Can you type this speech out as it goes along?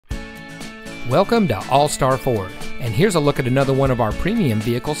Welcome to All-Star Ford, and here's a look at another one of our premium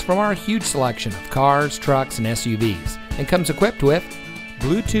vehicles from our huge selection of cars, trucks, and SUVs, and comes equipped with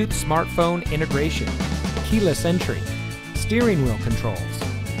Bluetooth smartphone integration, keyless entry, steering wheel controls,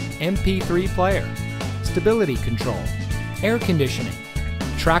 MP3 player, stability control, air conditioning,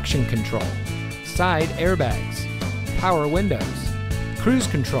 traction control, side airbags, power windows, cruise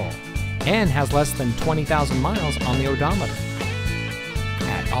control, and has less than 20,000 miles on the odometer.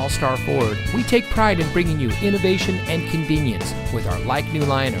 At All-Star Ford, we take pride in bringing you innovation and convenience with our like-new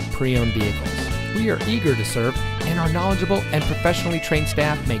line of pre-owned vehicles. We are eager to serve, and our knowledgeable and professionally trained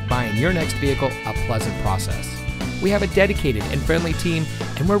staff make buying your next vehicle a pleasant process. We have a dedicated and friendly team,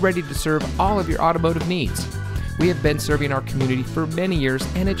 and we're ready to serve all of your automotive needs. We have been serving our community for many years,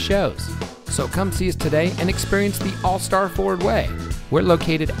 and it shows. So come see us today and experience the All-Star Ford way. We're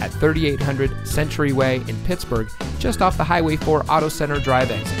located at 3800 Century Way in Pittsburgh, just off the Highway 4 Auto Center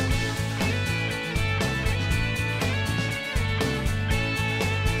Drive exit.